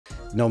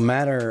No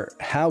matter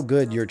how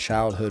good your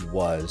childhood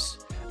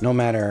was, no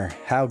matter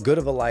how good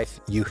of a life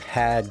you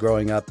had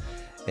growing up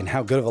and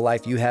how good of a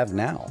life you have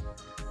now,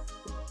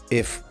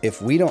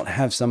 if we don't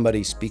have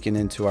somebody speaking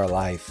into our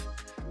life,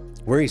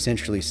 we're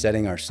essentially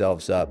setting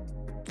ourselves up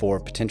for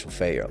potential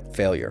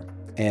failure.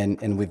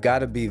 And we've got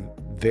to be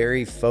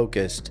very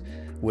focused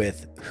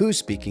with who's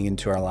speaking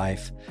into our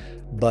life,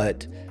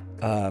 but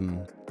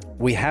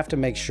we have to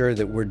make sure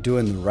that we're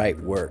doing the right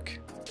work.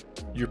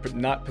 You're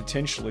not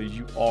potentially,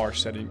 you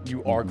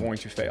are going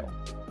to fail.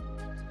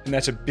 And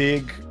that's a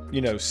big,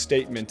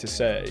 statement to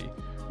say.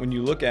 When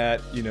you look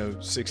at,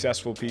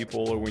 successful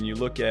people, or when you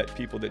look at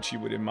people that you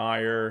would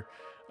admire,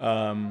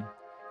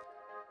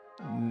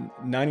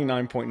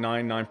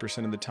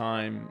 99.99% of the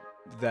time,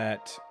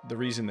 that the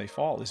reason they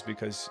fall is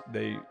because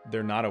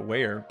they're not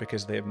aware,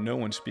 because they have no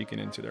one speaking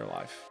into their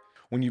life.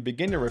 When you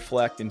begin to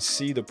reflect and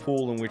see the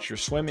pool in which you're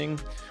swimming,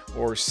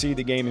 or see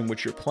the game in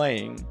which you're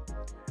playing,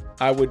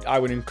 I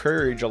would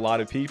encourage a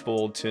lot of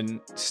people to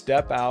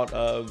step out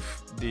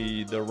of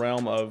the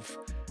realm of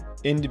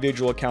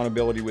individual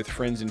accountability with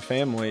friends and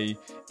family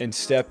and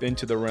step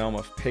into the realm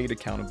of paid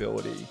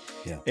accountability.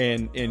 Yeah.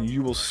 And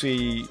you will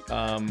see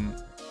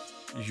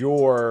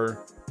your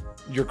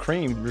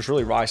cream just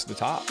really rise to the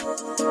top.